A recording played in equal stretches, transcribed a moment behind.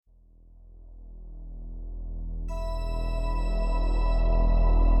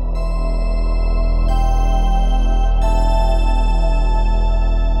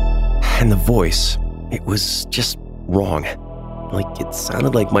And the voice, it was just wrong. Like it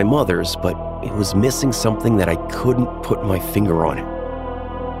sounded like my mother's, but it was missing something that I couldn't put my finger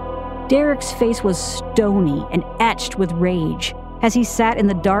on. Derek's face was stony and etched with rage as he sat in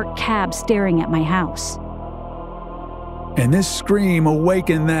the dark cab staring at my house. And this scream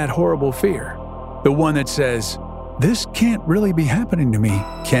awakened that horrible fear. The one that says, "This can't really be happening to me,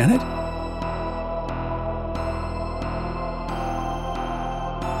 can it?"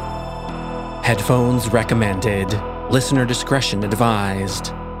 Headphones recommended. Listener discretion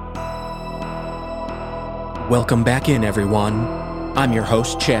advised. Welcome back in, everyone. I'm your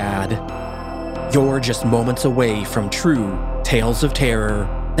host, Chad. You're just moments away from true tales of terror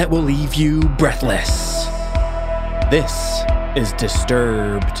that will leave you breathless. This is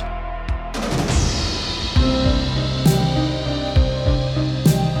Disturbed.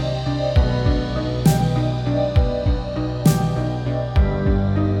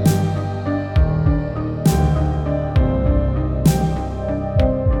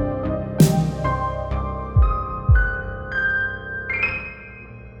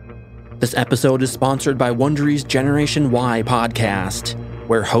 This episode is sponsored by Wondery's Generation Y podcast,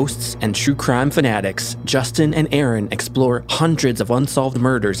 where hosts and true crime fanatics Justin and Aaron explore hundreds of unsolved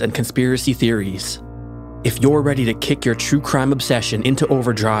murders and conspiracy theories. If you're ready to kick your true crime obsession into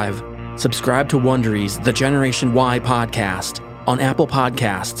overdrive, subscribe to Wondery's The Generation Y podcast on Apple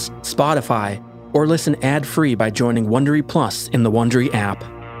Podcasts, Spotify, or listen ad-free by joining Wondery Plus in the Wondery app.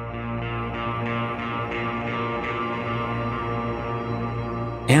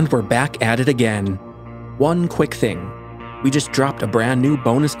 And we're back at it again. One quick thing. We just dropped a brand new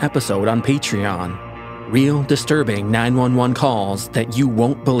bonus episode on Patreon. Real disturbing 911 calls that you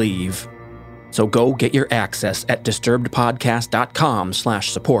won't believe. So go get your access at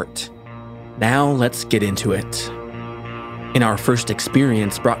disturbedpodcast.com/support. Now let's get into it. In our first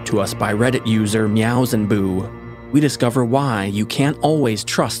experience brought to us by Reddit user Meows and Boo, we discover why you can't always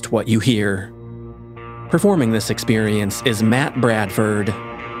trust what you hear. Performing this experience is Matt Bradford.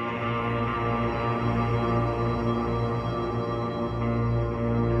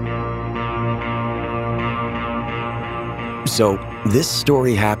 So, this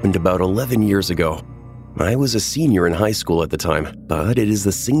story happened about 11 years ago. I was a senior in high school at the time, but it is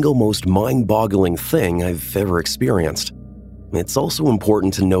the single most mind-boggling thing I've ever experienced. It's also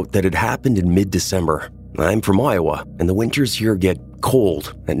important to note that it happened in mid-December. I'm from Iowa, and the winters here get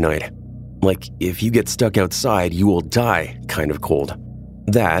cold at night. Like, if you get stuck outside, you will die kind of cold.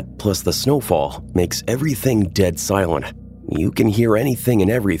 That, plus the snowfall, makes everything dead silent. You can hear anything and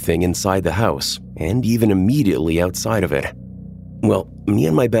everything inside the house, and even immediately outside of it. Well, me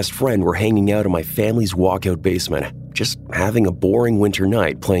and my best friend were hanging out in my family's walkout basement, just having a boring winter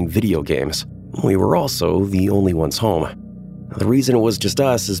night playing video games. We were also the only ones home. The reason it was just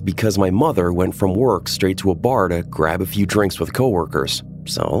us is because my mother went from work straight to a bar to grab a few drinks with coworkers.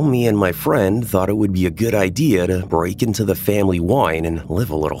 So me and my friend thought it would be a good idea to break into the family wine and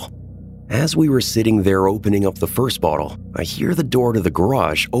live a little. As we were sitting there opening up the first bottle, I hear the door to the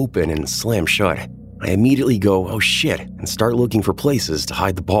garage open and slam shut. I immediately go, "Oh shit," and start looking for places to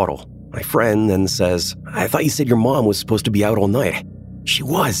hide the bottle. My friend then says, "I thought you said your mom was supposed to be out all night." "She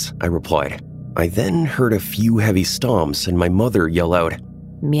was," I replied. I then heard a few heavy stomps and my mother yell out,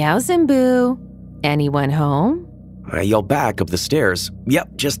 "Meows and Boo, anyone home?" I yell back up the stairs,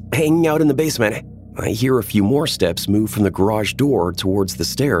 "Yep, just hanging out in the basement." I hear a few more steps move from the garage door towards the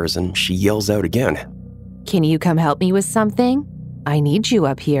stairs and she yells out again, "Can you come help me with something? I need you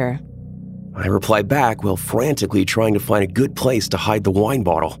up here." I reply back while frantically trying to find a good place to hide the wine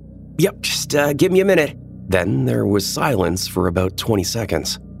bottle. "Yep, just give me a minute." Then there was silence for about 20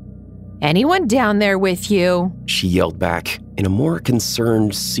 seconds. "Anyone down there with you?" She yelled back in a more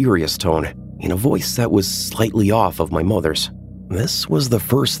concerned, serious tone, in a voice that was slightly off of my mother's. This was the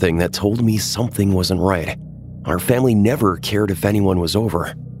first thing that told me something wasn't right. Our family never cared if anyone was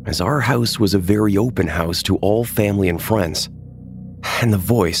over, as our house was a very open house to all family and friends. And the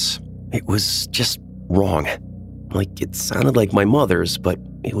voice, it was just wrong. Like it sounded like my mother's, but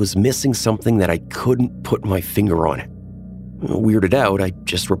it was missing something that I couldn't put my finger on. Weirded out, I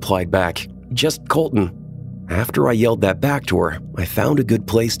just replied back, "Just Colton." After I yelled that back to her, I found a good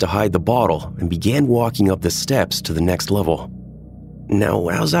place to hide the bottle and began walking up the steps to the next level. Now,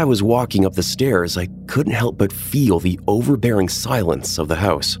 as I was walking up the stairs, I couldn't help but feel the overbearing silence of the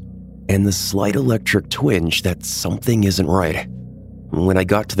house and the slight electric twinge that something isn't right. When I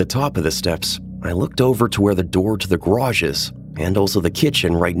got to the top of the steps, I looked over to where the door to the garage is, and also the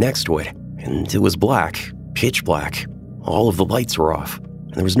kitchen right next to it, and it was black, pitch black. All of the lights were off,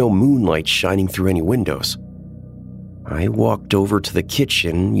 and there was no moonlight shining through any windows. I walked over to the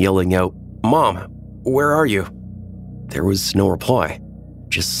kitchen, yelling out, "Mom, where are you?" There was no reply,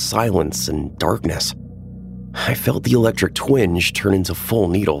 just silence and darkness. I felt the electric twinge turn into full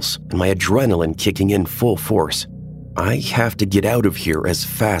needles and my adrenaline kicking in full force. I have to get out of here as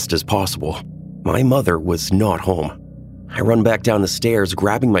fast as possible. My mother was not home. I run back down the stairs,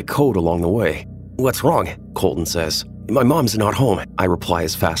 grabbing my coat along the way. "What's wrong?" Colton says. "My mom's not home," I reply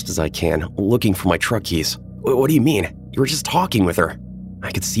as fast as I can, looking for my truck keys. "What do you mean? You were just talking with her."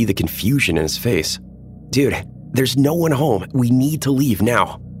 I could see the confusion in his face. "Dude, there's no one home. We need to leave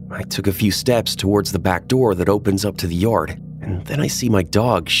now." I took a few steps towards the back door that opens up to the yard, and then I see my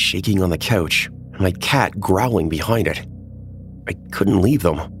dog shaking on the couch and my cat growling behind it. I couldn't leave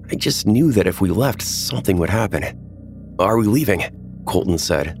them. I just knew that if we left, something would happen. "Are we leaving?" Colton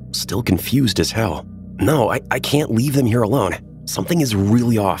said, still confused as hell. "No, I can't leave them here alone. Something is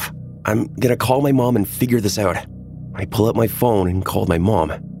really off. I'm gonna call my mom and figure this out." I pull up my phone and called my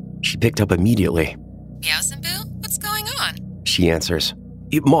mom. She picked up immediately. "Meowsin' Boo? What's going on?" She answers.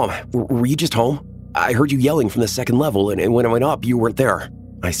 "Mom, were you just home? I heard you yelling from the second level, and when I went up, you weren't there,"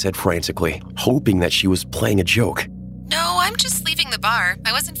 I said frantically, hoping that she was playing a joke. "No, I'm just leaving the bar.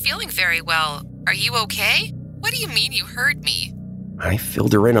 I wasn't feeling very well. Are you okay? What do you mean you heard me?" I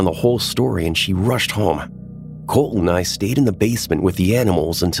filled her in on the whole story, and she rushed home. Colton and I stayed in the basement with the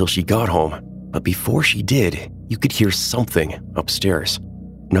animals until she got home. But before she did, you could hear something upstairs.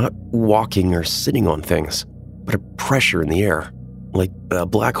 Not walking or sitting on things, but a pressure in the air. Like a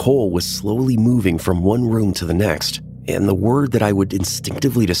black hole was slowly moving from one room to the next, and the word that I would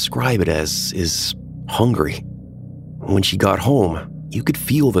instinctively describe it as is hungry. When she got home, you could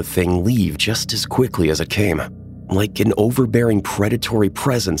feel the thing leave just as quickly as it came, like an overbearing predatory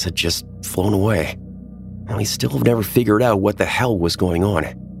presence had just flown away. And we still have never figured out what the hell was going on,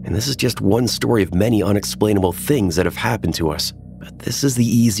 and this is just one story of many unexplainable things that have happened to us. But this is the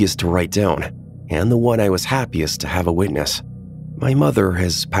easiest to write down, and the one I was happiest to have a witness. My mother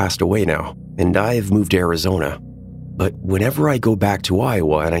has passed away now, and I've moved to Arizona. But whenever I go back to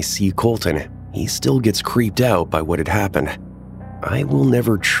Iowa and I see Colton, he still gets creeped out by what had happened. I will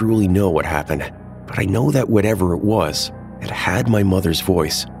never truly know what happened, but I know that whatever it was, it had my mother's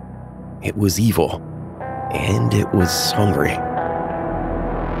voice. It was evil, and it was hungry.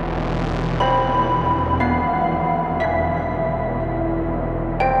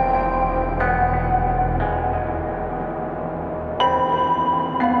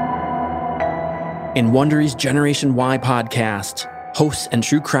 In Wondery's Generation Y podcast, hosts and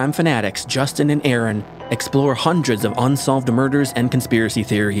true crime fanatics Justin and Aaron explore hundreds of unsolved murders and conspiracy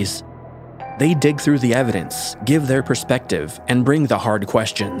theories. They dig through the evidence, give their perspective, and bring the hard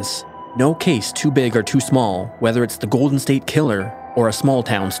questions. No case too big or too small, whether it's the Golden State Killer or a small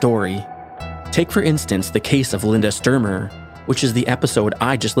town story. Take for instance the case of Linda Sturmer, which is the episode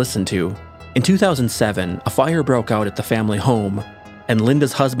I just listened to. In 2007, a fire broke out at the family home, and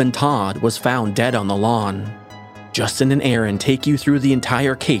Linda's husband Todd was found dead on the lawn. Justin and Aaron take you through the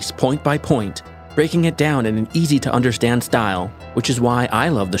entire case point by point, breaking it down in an easy-to-understand style, which is why I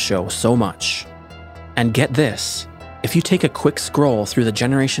love the show so much. And get this, if you take a quick scroll through the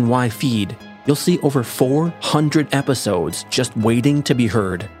Generation Y feed, you'll see over 400 episodes just waiting to be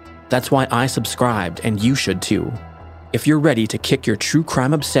heard. That's why I subscribed, and you should too. If you're ready to kick your true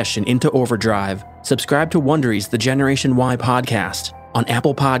crime obsession into overdrive, subscribe to Wondery's The Generation Y podcast on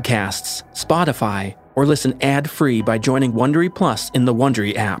Apple Podcasts, Spotify, or listen ad-free by joining Wondery Plus in the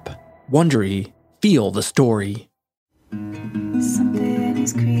Wondery app. Wondery, feel the story. Something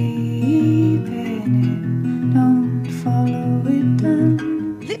is creeping in, don't follow it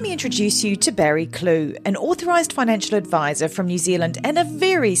down. Let me introduce you to Barry Clue, an authorised financial advisor from New Zealand and a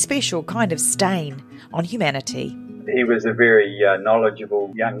very special kind of stain on humanity. He was a very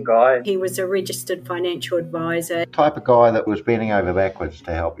knowledgeable young guy. He was a registered financial advisor. Type of guy that was bending over backwards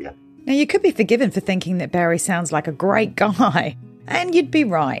to help you. Now, you could be forgiven for thinking that Barry sounds like a great guy, and you'd be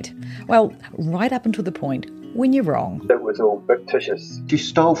right. Well, right up until the point when you're wrong. It was all fictitious. You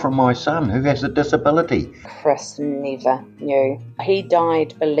stole from my son who has a disability. Chris never knew. He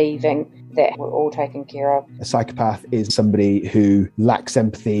died believing that we're all taken care of. A psychopath is somebody who lacks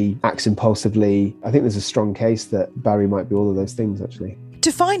empathy, acts impulsively. I think there's a strong case that Barry might be all of those things, actually.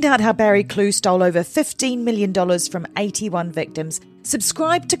 To find out how Barry Clue stole over $15 million from 81 victims,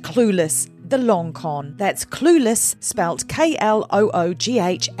 subscribe to Clueless, The Long Con. That's Clueless, spelt Klooghless.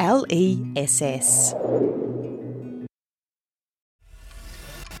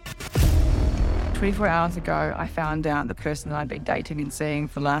 24 hours ago, I found out the person that I'd been dating and seeing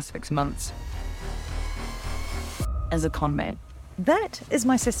for the last 6 months is a con man. That is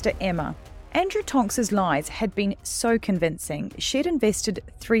my sister Emma. Andrew Tonks's lies had been so convincing, she'd invested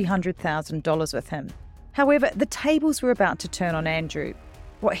 $300,000 with him. However, the tables were about to turn on Andrew.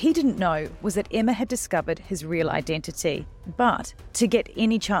 What he didn't know was that Emma had discovered his real identity. But to get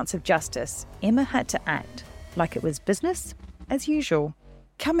any chance of justice, Emma had to act like it was business as usual.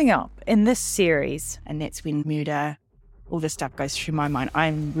 Coming up in this series, and that's when murder, all this stuff goes through my mind.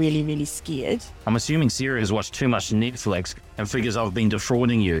 I'm really, really scared. I'm assuming Sarah has watched too much Netflix and figures I've been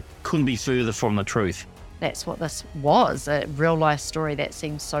defrauding you. Couldn't be further from the truth. That's what this was, a real-life story that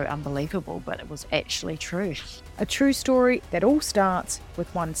seems so unbelievable, but it was actually true. A true story that all starts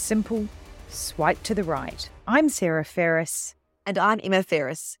with one simple swipe to the right. I'm Sarah Ferris. And I'm Emma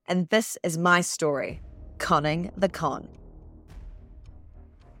Ferris, and this is my story, Conning the Con.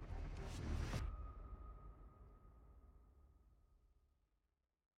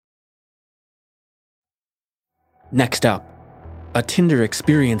 Next up, a Tinder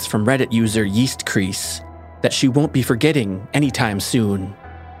experience from Reddit user Yeast Crease that she won't be forgetting anytime soon.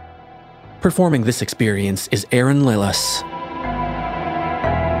 Performing this experience is Erin Lillis.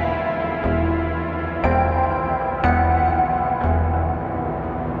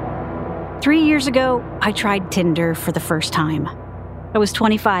 Three years ago, I tried Tinder for the first time. I was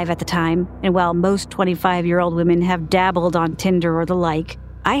 25 at the time, and while most 25-year-old women have dabbled on Tinder or the like,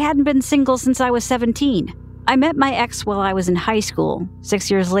 I hadn't been single since I was 17. I met my ex while I was in high school. 6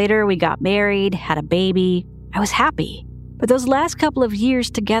 years later, we got married, had a baby. I was happy. But those last couple of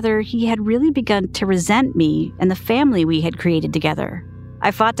years together, he had really begun to resent me and the family we had created together. I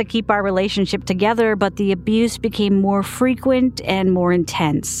fought to keep our relationship together, but the abuse became more frequent and more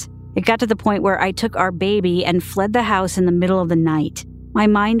intense. It got to the point where I took our baby and fled the house in the middle of the night. My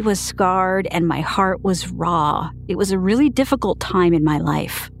mind was scarred and my heart was raw. It was a really difficult time in my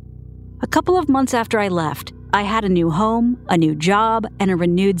life. A couple of months after I left, I had a new home, a new job, and a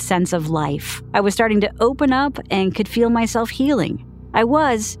renewed sense of life. I was starting to open up and could feel myself healing. I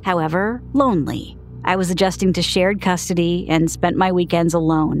was, however, lonely. I was adjusting to shared custody and spent my weekends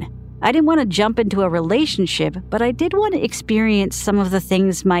alone. I didn't want to jump into a relationship, but I did want to experience some of the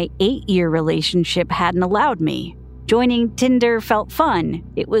things my 8-year relationship hadn't allowed me. Joining Tinder felt fun.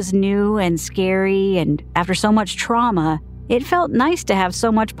 It was new and scary, and after so much trauma, it felt nice to have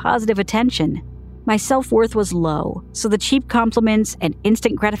so much positive attention. My self-worth was low, so the cheap compliments and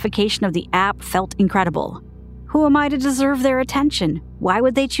instant gratification of the app felt incredible. Who am I to deserve their attention? Why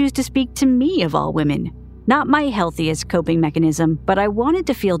would they choose to speak to me of all women? Not my healthiest coping mechanism, but I wanted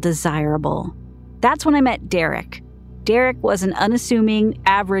to feel desirable. That's when I met Derek. Derek was an unassuming,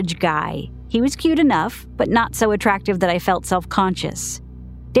 average guy. He was cute enough, but not so attractive that I felt self-conscious.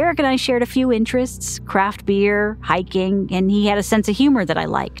 Derek and I shared a few interests, craft beer, hiking, and he had a sense of humor that I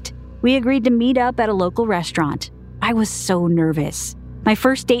liked. We agreed to meet up at a local restaurant. I was so nervous. My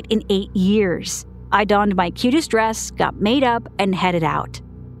first date in 8 years. I donned my cutest dress, got made up, and headed out.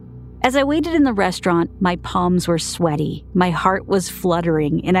 As I waited in the restaurant, my palms were sweaty, my heart was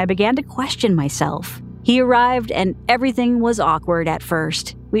fluttering, and I began to question myself. He arrived, and everything was awkward at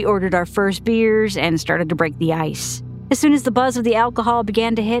first. We ordered our first beers and started to break the ice. As soon as the buzz of the alcohol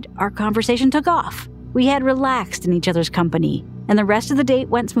began to hit, our conversation took off. We had relaxed in each other's company, and the rest of the date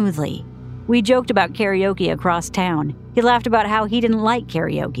went smoothly. We joked about karaoke across town. He laughed about how he didn't like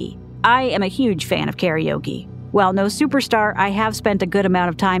karaoke. I am a huge fan of karaoke. While no superstar, I have spent a good amount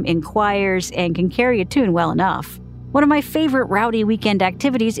of time in choirs and can carry a tune well enough. One of my favorite rowdy weekend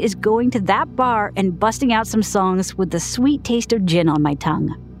activities is going to that bar and busting out some songs with the sweet taste of gin on my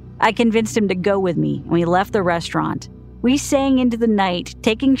tongue. I convinced him to go with me, and we left the restaurant. We sang into the night,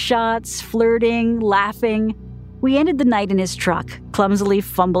 taking shots, flirting, laughing. We ended the night in his truck, clumsily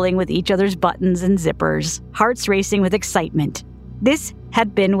fumbling with each other's buttons and zippers, hearts racing with excitement. This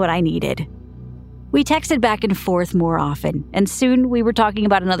had been what I needed. We texted back and forth more often, and soon we were talking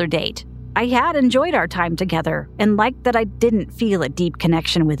about another date. I had enjoyed our time together and liked that I didn't feel a deep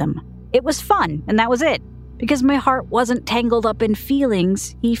connection with him. It was fun, and that was it. Because my heart wasn't tangled up in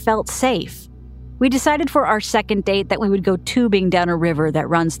feelings, he felt safe. We decided for our second date that we would go tubing down a river that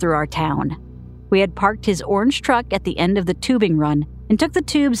runs through our town. We had parked his orange truck at the end of the tubing run and took the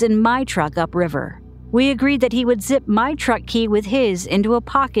tubes in my truck upriver. We agreed that he would zip my truck key with his into a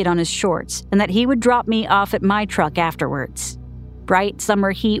pocket on his shorts and that he would drop me off at my truck afterwards. Bright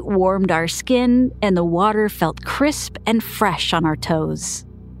summer heat warmed our skin and the water felt crisp and fresh on our toes.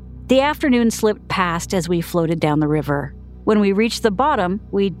 The afternoon slipped past as we floated down the river. When we reached the bottom,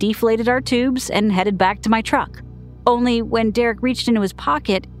 we deflated our tubes and headed back to my truck. Only when Derek reached into his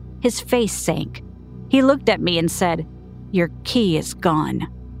pocket, his face sank. He looked at me and said, "Your key is gone."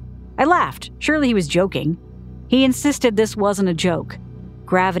 I laughed. Surely he was joking. He insisted this wasn't a joke.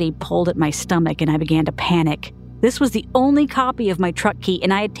 gravity pulled at my stomach and I began to panic. This was the only copy of my truck key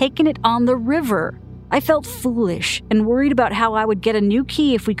and I had taken it on the river. I felt foolish and worried about how I would get a new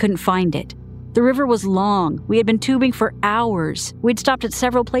key if we couldn't find it. The river was long. We had been tubing for hours. We'd stopped at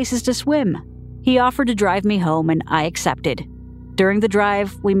several places to swim. He offered to drive me home and I accepted. During the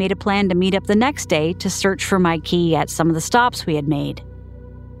drive, we made a plan to meet up the next day to search for my key at some of the stops we had made.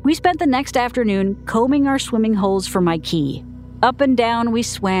 We spent the next afternoon combing our swimming holes for my key. Up and down we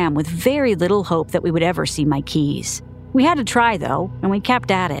swam with very little hope that we would ever see my keys. We had to try though, and we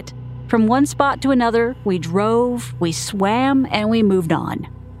kept at it. From one spot to another, we drove, we swam, and we moved on.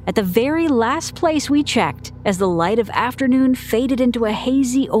 At the very last place we checked, as the light of afternoon faded into a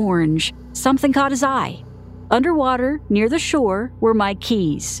hazy orange, something caught his eye. Underwater, near the shore, were my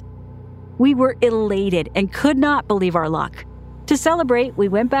keys. We were elated and could not believe our luck. To celebrate, we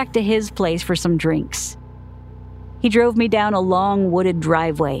went back to his place for some drinks. He drove me down a long wooded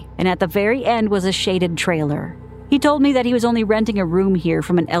driveway, and at the very end was a shaded trailer. He told me that he was only renting a room here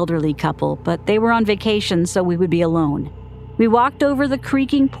from an elderly couple, but they were on vacation, so we would be alone. We walked over the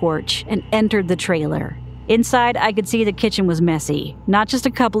creaking porch and entered the trailer. Inside, I could see the kitchen was messy. Not just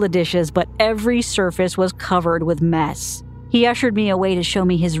a couple of dishes, but every surface was covered with mess. He ushered me away to show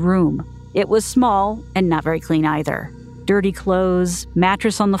me his room. It was small and not very clean either. Dirty clothes,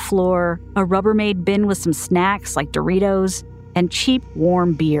 mattress on the floor, a Rubbermaid bin with some snacks like Doritos, and cheap,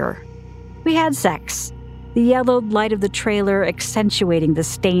 warm beer. We had sex, the yellowed light of the trailer accentuating the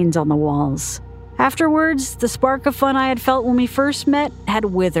stains on the walls. Afterwards, the spark of fun I had felt when we first met had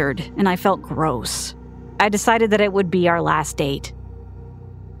withered, and I felt gross. I decided that it would be our last date.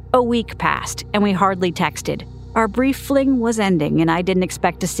 A week passed, and we hardly texted. Our brief fling was ending, and I didn't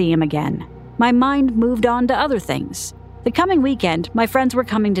expect to see him again. My mind moved on to other things. The coming weekend, my friends were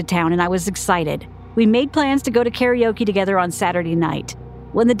coming to town, and I was excited. We made plans to go to karaoke together on Saturday night.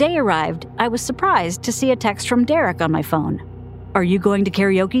 When the day arrived, I was surprised to see a text from Derek on my phone. "Are you going to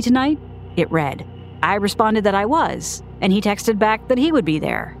karaoke tonight?" It read. I responded that I was, and he texted back that he would be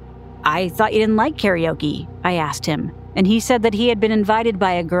there. "I thought you didn't like karaoke," I asked him, and he said that he had been invited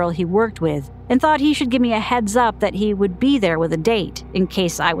by a girl he worked with and thought he should give me a heads up that he would be there with a date in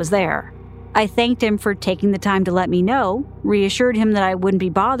case I was there. I thanked him for taking the time to let me know, reassured him that I wouldn't be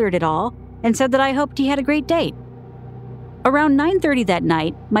bothered at all, and said that I hoped he had a great date. Around 9:30 that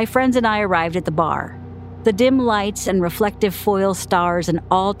night, my friends and I arrived at the bar. The dim lights and reflective foil stars, an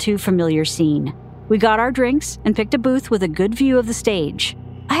all too familiar scene. We got our drinks and picked a booth with a good view of the stage.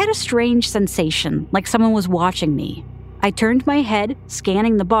 I had a strange sensation, like someone was watching me. I turned my head,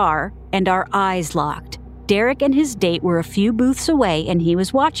 scanning the bar, and our eyes locked. Derek and his date were a few booths away, and he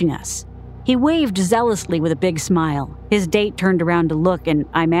was watching us. He waved zealously with a big smile. His date turned around to look, and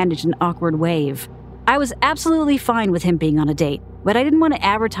I managed an awkward wave. I was absolutely fine with him being on a date, but I didn't want to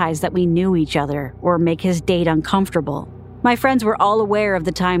advertise that we knew each other or make his date uncomfortable. My friends were all aware of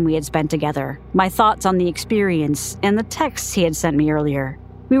the time we had spent together, my thoughts on the experience, and the texts he had sent me earlier.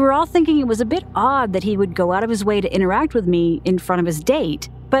 We were all thinking it was a bit odd that he would go out of his way to interact with me in front of his date,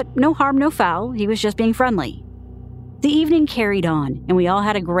 but no harm, no foul, he was just being friendly. The evening carried on, and we all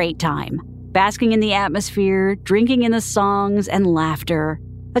had a great time, basking in the atmosphere, drinking in the songs and laughter.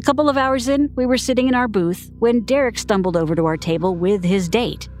 A couple of hours in, we were sitting in our booth when Derek stumbled over to our table with his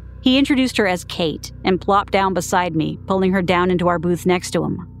date. He introduced her as Kate and plopped down beside me, pulling her down into our booth next to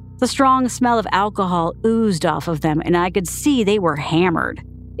him. The strong smell of alcohol oozed off of them, and I could see they were hammered.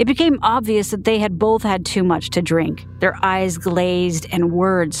 It became obvious that they had both had too much to drink, their eyes glazed and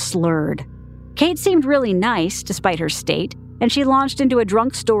words slurred. Kate seemed really nice, despite her state, and she launched into a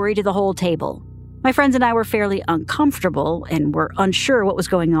drunk story to the whole table. My friends and I were fairly uncomfortable and were unsure what was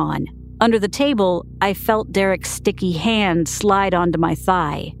going on. Under the table, I felt Derek's sticky hand slide onto my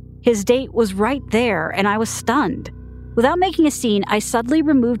thigh. His date was right there, and I was stunned. Without making a scene, I suddenly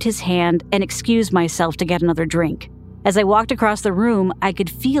removed his hand and excused myself to get another drink. As I walked across the room, I could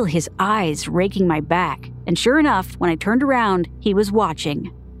feel his eyes raking my back, and sure enough, when I turned around, he was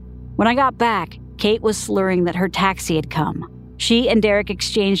watching. When I got back, Kate was slurring that her taxi had come. She and Derek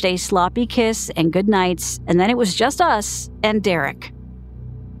exchanged a sloppy kiss and goodnights, and then it was just us and Derek.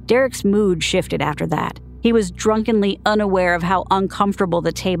 Derek's mood shifted after that. He was drunkenly unaware of how uncomfortable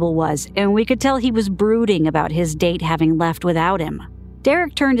the table was, and we could tell he was brooding about his date having left without him.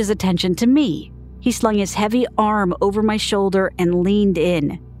 Derek turned his attention to me. He slung his heavy arm over my shoulder and leaned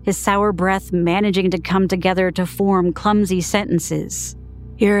in, his sour breath managing to come together to form clumsy sentences.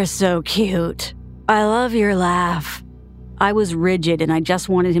 "You're so cute. I love your laugh." I was rigid and I just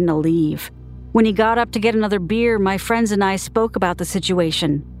wanted him to leave. When he got up to get another beer, my friends and I spoke about the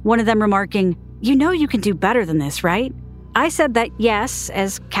situation, one of them remarking, "You know you can do better than this, right?" I said that yes,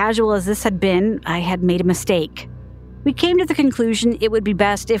 as casual as this had been, I had made a mistake. We came to the conclusion it would be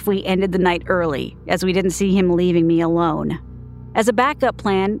best if we ended the night early, as we didn't see him leaving me alone. As a backup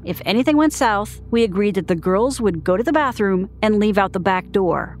plan, if anything went south, we agreed that the girls would go to the bathroom and leave out the back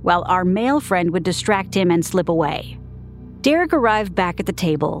door, while our male friend would distract him and slip away. Derek arrived back at the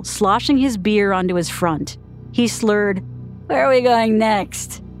table, sloshing his beer onto his front. He slurred, "Where are we going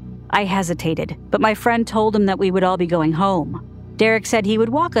next?" I hesitated, but my friend told him that we would all be going home. Derek said he would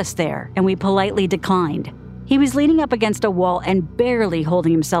walk us there, and we politely declined. He was leaning up against a wall and barely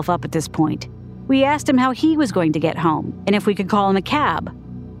holding himself up at this point. We asked him how he was going to get home, and if we could call him a cab.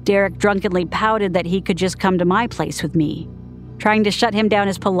 Derek drunkenly pouted that he could just come to my place with me. Trying to shut him down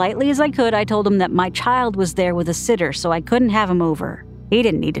as politely as I could, I told him that my child was there with a sitter, so I couldn't have him over. He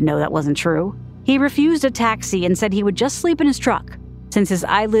didn't need to know that wasn't true. He refused a taxi and said he would just sleep in his truck. Since his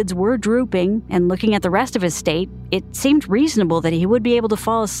eyelids were drooping, and looking at the rest of his state, it seemed reasonable that he would be able to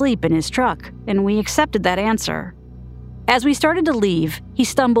fall asleep in his truck, and we accepted that answer. As we started to leave, he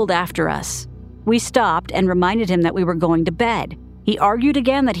stumbled after us. We stopped and reminded him that we were going to bed. He argued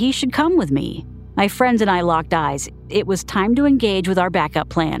again that he should come with me. My friends and I locked eyes. It was time to engage with our backup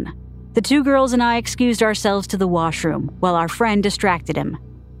plan. The two girls and I excused ourselves to the washroom, while our friend distracted him.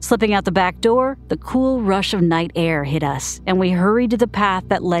 Slipping out the back door, the cool rush of night air hit us, and we hurried to the path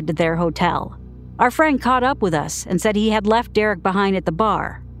that led to their hotel. Our friend caught up with us and said he had left Derek behind at the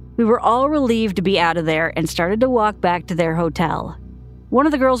bar. We were all relieved to be out of there and started to walk back to their hotel. One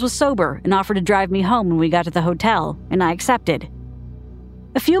of the girls was sober and offered to drive me home when we got to the hotel, and I accepted.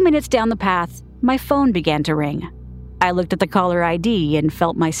 A few minutes down the path, my phone began to ring. I looked at the caller ID and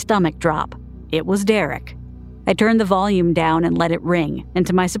felt my stomach drop. It was Derek. I turned the volume down and let it ring, and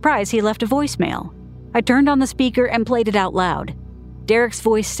to my surprise, he left a voicemail. I turned on the speaker and played it out loud. Derek's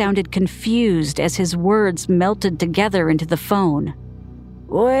voice sounded confused as his words melted together into the phone.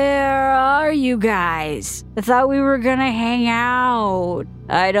 "Where are you guys? I thought we were gonna hang out.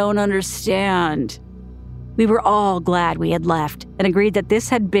 I don't understand." We were all glad we had left and agreed that this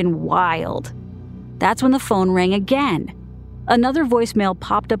had been wild. That's when the phone rang again. Another voicemail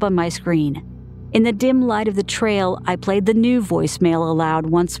popped up on my screen. In the dim light of the trail, I played the new voicemail aloud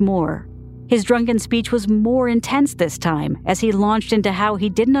once more. His drunken speech was more intense this time, as he launched into how he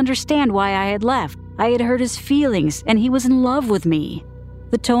didn't understand why I had left. I had hurt his feelings, and he was in love with me.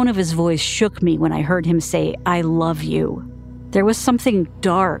 The tone of his voice shook me when I heard him say, "I love you." There was something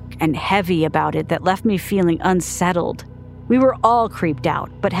dark and heavy about it that left me feeling unsettled. We were all creeped out,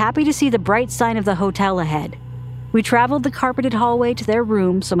 but happy to see the bright sign of the hotel ahead. We traveled the carpeted hallway to their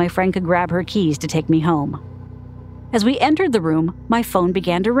room so my friend could grab her keys to take me home. As we entered the room, my phone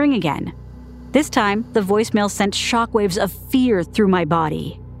began to ring again. This time, the voicemail sent shockwaves of fear through my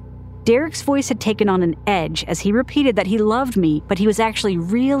body. Derek's voice had taken on an edge as he repeated that he loved me, but he was actually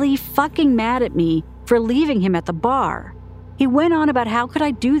really fucking mad at me for leaving him at the bar. He went on about how could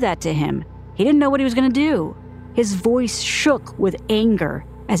I do that to him. He didn't know what he was going to do. His voice shook with anger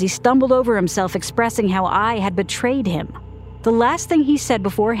as he stumbled over himself, expressing how I had betrayed him. The last thing he said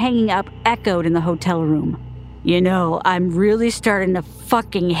before hanging up echoed in the hotel room. "You know, I'm really starting to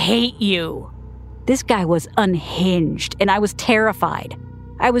fucking hate you." This guy was unhinged, and I was terrified.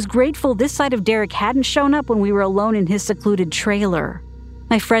 I was grateful this side of Derek hadn't shown up when we were alone in his secluded trailer.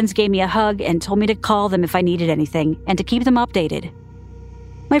 My friends gave me a hug and told me to call them if I needed anything and to keep them updated.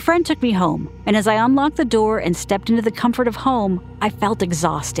 My friend took me home, and as I unlocked the door and stepped into the comfort of home, I felt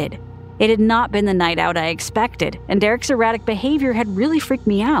exhausted. It had not been the night out I expected, and Derek's erratic behavior had really freaked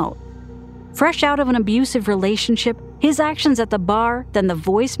me out. Fresh out of an abusive relationship, his actions at the bar, then the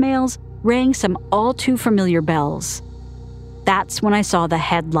voicemails, rang some all-too-familiar bells. That's when I saw the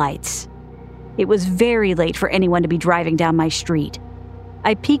headlights. It was very late for anyone to be driving down my street.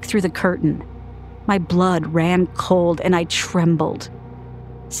 I peeked through the curtain. My blood ran cold and I trembled.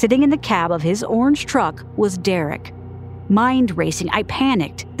 Sitting in the cab of his orange truck was Derek. Mind racing, I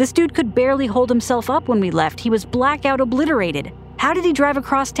panicked. This dude could barely hold himself up when we left. He was blackout obliterated. How did he drive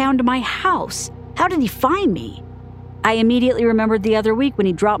across town to my house? How did he find me? I immediately remembered the other week when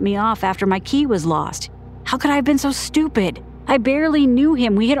he dropped me off after my key was lost. How could I have been so stupid? I barely knew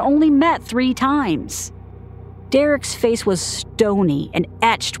him. We had only met 3 times. Derek's face was stony and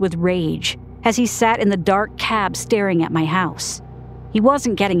etched with rage as he sat in the dark cab staring at my house. He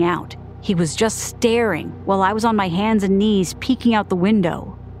wasn't getting out. He was just staring while I was on my hands and knees peeking out the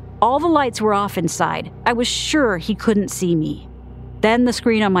window. All the lights were off inside. I was sure he couldn't see me. Then the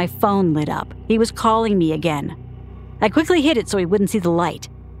screen on my phone lit up. He was calling me again. I quickly hid it so he wouldn't see the light.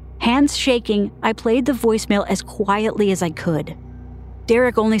 Hands shaking, I played the voicemail as quietly as I could.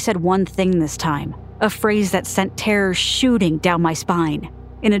 Derek only said one thing this time. a phrase that sent terror shooting down my spine.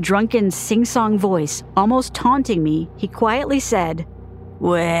 In a drunken sing-song voice, almost taunting me, he quietly said,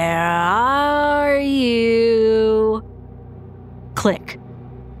 "Where are you?" Click.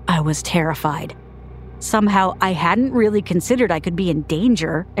 I was terrified. Somehow, I hadn't really considered I could be in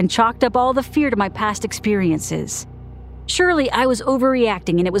danger and chalked up all the fear to my past experiences. Surely I was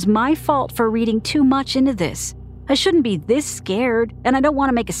overreacting and it was my fault for reading too much into this. I shouldn't be this scared, and I don't want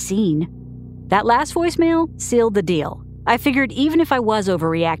to make a scene. That last voicemail sealed the deal. I figured even if I was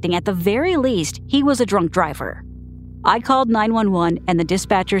overreacting, at the very least, he was a drunk driver. I called 911 and the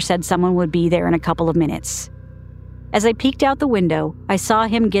dispatcher said someone would be there in a couple of minutes. As I peeked out the window, I saw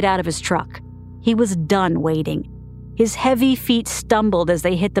him get out of his truck. He was done waiting. His heavy feet stumbled as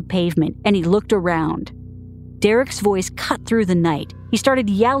they hit the pavement, and he looked around. Derek's voice cut through the night. He started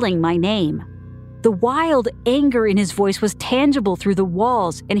yelling my name. The wild anger in his voice was tangible through the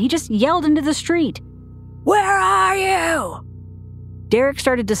walls, and he just yelled into the street, "Where are you?" Derek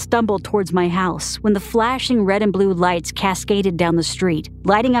started to stumble towards my house when the flashing red and blue lights cascaded down the street,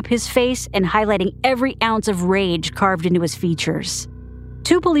 lighting up his face and highlighting every ounce of rage carved into his features.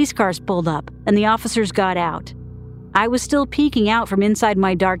 2 police cars pulled up, and the officers got out. I was still peeking out from inside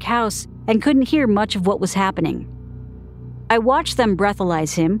my dark house and couldn't hear much of what was happening. I watched them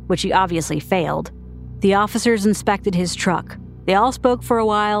breathalyze him, which he obviously failed. The officers inspected his truck. They all spoke for a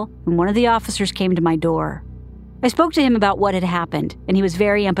while, and one of the officers came to my door. I spoke to him about what had happened, and he was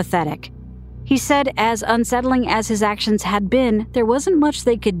very empathetic. He said as unsettling as his actions had been, there wasn't much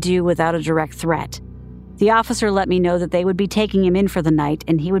they could do without a direct threat. The officer let me know that they would be taking him in for the night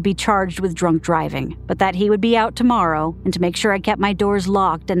and he would be charged with drunk driving, but that he would be out tomorrow and to make sure I kept my doors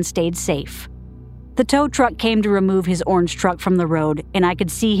locked and stayed safe. The tow truck came to remove his orange truck from the road, and I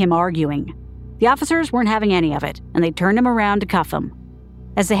could see him arguing. The officers weren't having any of it, and they turned him around to cuff him.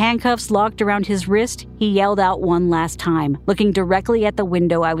 As the handcuffs locked around his wrist, he yelled out one last time, looking directly at the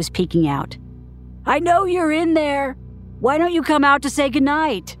window I was peeking out. "I know you're in there! Why don't you come out to say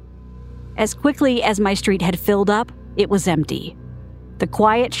goodnight?" As quickly as my street had filled up, it was empty. The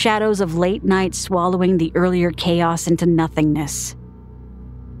quiet shadows of late night swallowing the earlier chaos into nothingness.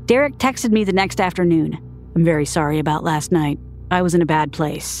 Derek texted me the next afternoon. "I'm very sorry about last night. I was in a bad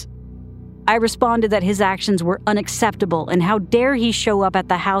place." I responded that his actions were unacceptable and how dare he show up at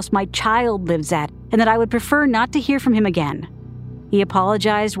the house my child lives at, and that I would prefer not to hear from him again. He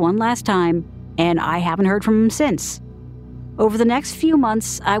apologized one last time, and I haven't heard from him since. Over the next few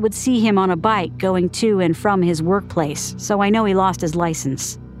months, I would see him on a bike going to and from his workplace, so I know he lost his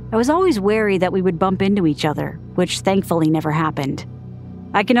license. I was always wary that we would bump into each other, which thankfully never happened.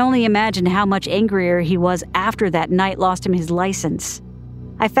 I can only imagine how much angrier he was after that night lost him his license.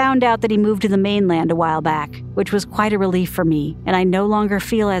 I found out that he moved to the mainland a while back, which was quite a relief for me, and I no longer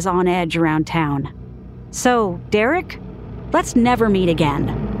feel as on edge around town. So, Derek, let's never meet again.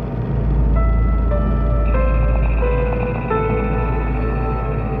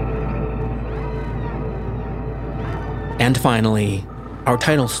 And finally, our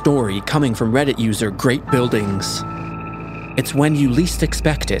title story coming from Reddit user Great Buildings. It's when you least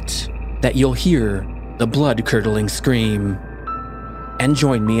expect it that you'll hear the blood-curdling scream. And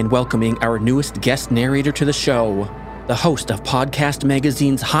join me in welcoming our newest guest narrator to the show, the host of Podcast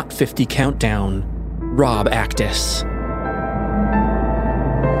Magazine's Hot 50 Countdown, Rob Actis.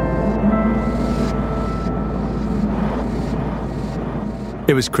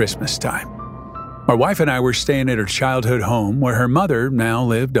 It was Christmas time. My wife and I were staying at her childhood home where her mother now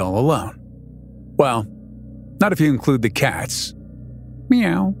lived all alone. Well, not if you include the cats.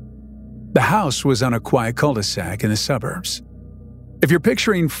 Meow. The house was on a quiet cul-de-sac in the suburbs. If you're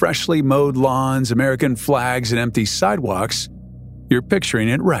picturing freshly mowed lawns, American flags, and empty sidewalks, you're picturing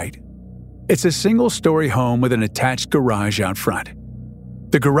it right. It's a single-story home with an attached garage out front.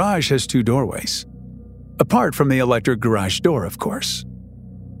 The garage has 2 doorways, apart from the electric garage door, of course.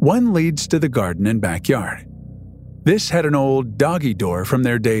 One leads to the garden and backyard. This had an old doggy door from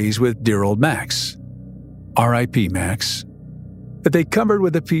their days with dear old Max, R.I.P. Max, that they covered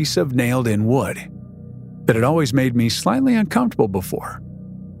with a piece of nailed-in wood that had always made me slightly uncomfortable before.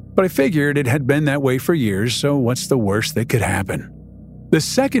 But I figured it had been that way for years, so what's the worst that could happen? The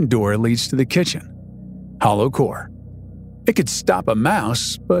second door leads to the kitchen, hollow core. It could stop a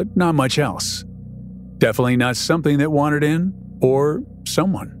mouse, but not much else. Definitely not something that wandered in, or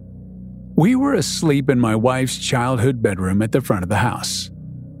someone. We were asleep in my wife's childhood bedroom at the front of the house.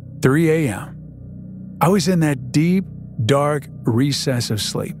 3 a.m. I was in that deep, dark recess of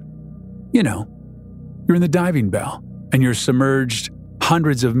sleep. You know, you're in the diving bell, and you're submerged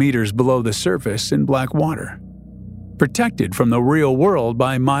hundreds of meters below the surface in black water, protected from the real world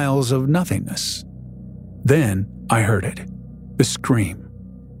by miles of nothingness. Then I heard it. The scream.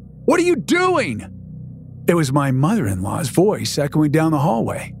 "What are you doing?" It was my mother-in-law's voice echoing down the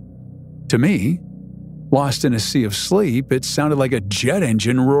hallway. To me, lost in a sea of sleep, it sounded like a jet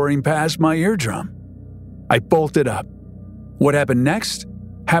engine roaring past my eardrum. I bolted up. What happened next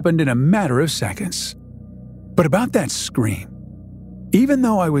happened in a matter of seconds. But about that scream, even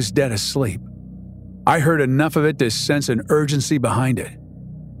though I was dead asleep, I heard enough of it to sense an urgency behind it.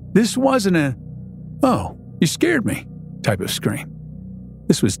 This wasn't a, "Oh, you scared me," type of scream.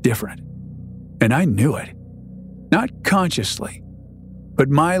 This was different. And I knew it. Not consciously, but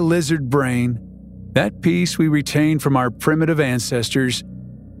my lizard brain, that piece we retained from our primitive ancestors,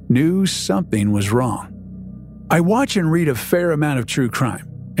 knew something was wrong. I watch and read a fair amount of true crime,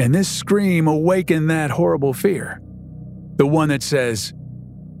 and this scream awakened that horrible fear. The one that says,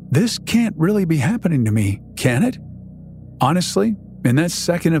 "This can't really be happening to me, can it?" Honestly, in that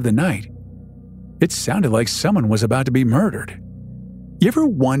second of the night, it sounded like someone was about to be murdered. You ever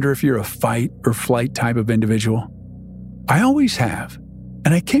wonder if you're a fight or flight type of individual? I always have,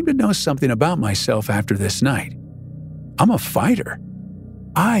 and I came to know something about myself after this night. I'm a fighter.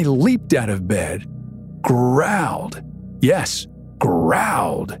 I leaped out of bed, growled, yes,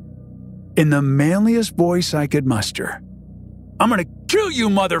 growled, in the manliest voice I could muster. "I'm gonna kill you,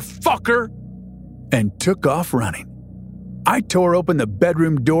 motherfucker!" and took off running. I tore open the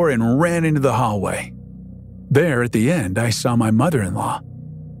bedroom door and ran into the hallway. There at the end, I saw my mother-in-law,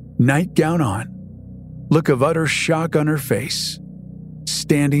 nightgown on, look of utter shock on her face,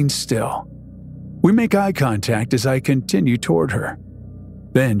 standing still. We make eye contact as I continue toward her.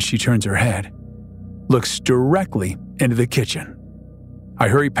 Then she turns her head, looks directly into the kitchen. I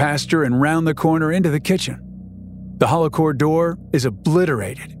hurry past her and round the corner into the kitchen. The hollow core door is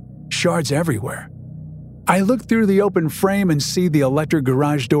obliterated, shards everywhere. I look through the open frame and see the electric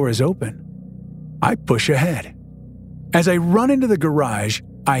garage door is open. I push ahead. As I run into the garage,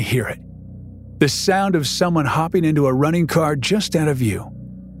 I hear it. The sound of someone hopping into a running car just out of view.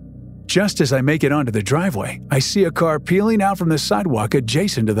 Just as I make it onto the driveway, I see a car peeling out from the sidewalk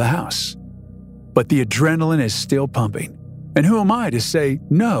adjacent to the house. But the adrenaline is still pumping, and who am I to say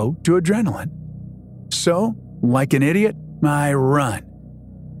no to adrenaline? So, like an idiot, I run.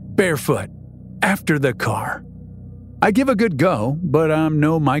 Barefoot, after the car. I give a good go, but I'm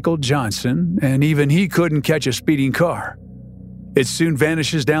no Michael Johnson, and even he couldn't catch a speeding car. It soon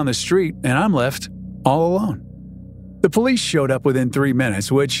vanishes down the street, and I'm left all alone. The police showed up within 3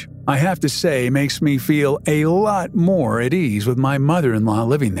 minutes, which, I have to say, makes me feel a lot more at ease with my mother-in-law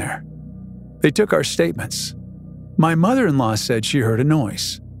living there. They took our statements. My mother-in-law said she heard a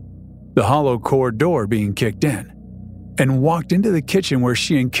noise, the hollow core door being kicked in, and walked into the kitchen where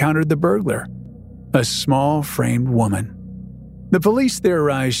she encountered the burglar, a small framed woman. The police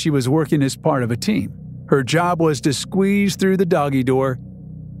theorized she was working as part of a team. Her job was to squeeze through the doggy door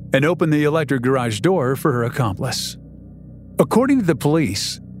and open the electric garage door for her accomplice. According to the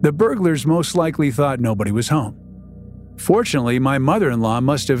police, the burglars most likely thought nobody was home. Fortunately, my mother-in-law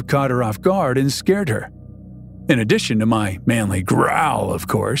must have caught her off guard and scared her. In addition to my manly growl, of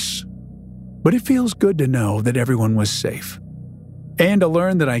course. But it feels good to know that everyone was safe. And to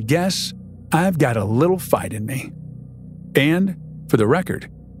learn that I guess I've got a little fight in me. And, for the record,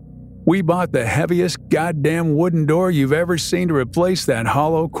 we bought the heaviest goddamn wooden door you've ever seen to replace that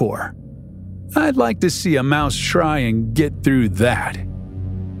hollow core. I'd like to see a mouse try and get through that.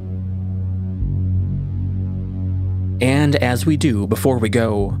 And as we do before we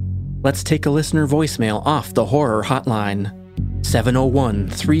go, let's take a listener voicemail off the horror hotline.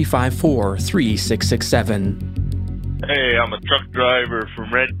 701-354-3667. Hey, I'm a truck driver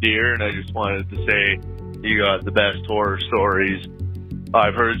from Red Deer, and I just wanted to say you got the best horror stories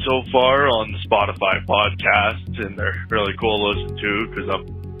I've heard so far on the Spotify podcasts, and they're really cool to listen to because I'm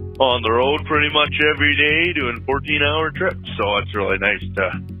on the road pretty much every day doing 14-hour trips, so it's really nice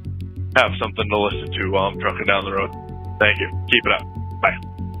to have something to listen to while I'm trucking down the road. Thank you. Keep it up. Bye.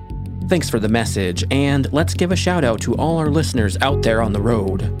 Thanks for the message, and let's give a shout out to all our listeners out there on the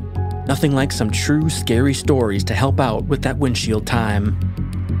road. Nothing like some true scary stories to help out with that windshield time.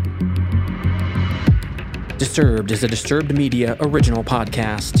 Disturbed is a Disturbed Media original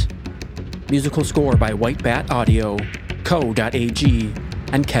podcast. Musical score by White Bat Audio, Co.ag,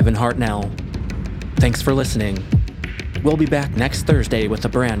 and Kevin Hartnell. Thanks for listening. We'll be back next Thursday with a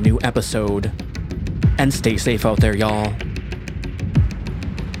brand new episode. And stay safe out there, y'all.